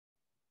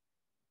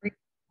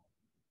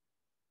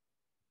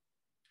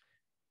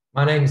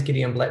My name is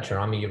Gideon Blecher.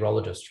 I'm a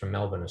urologist from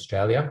Melbourne,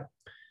 Australia.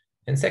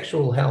 And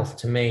sexual health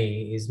to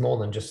me is more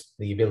than just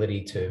the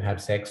ability to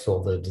have sex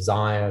or the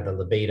desire, the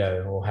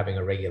libido, or having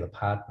a regular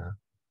partner.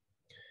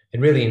 It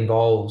really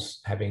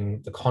involves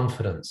having the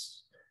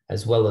confidence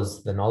as well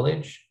as the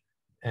knowledge,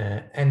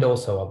 and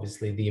also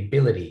obviously the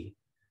ability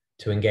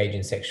to engage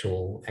in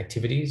sexual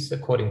activities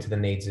according to the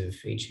needs of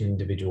each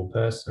individual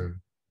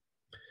person.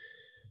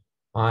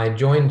 I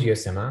joined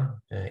USM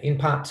in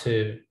part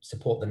to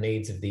support the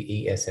needs of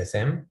the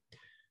ESSM,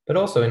 but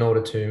also in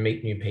order to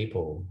meet new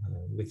people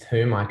with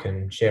whom I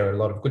can share a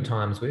lot of good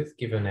times with,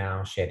 given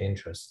our shared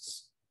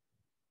interests.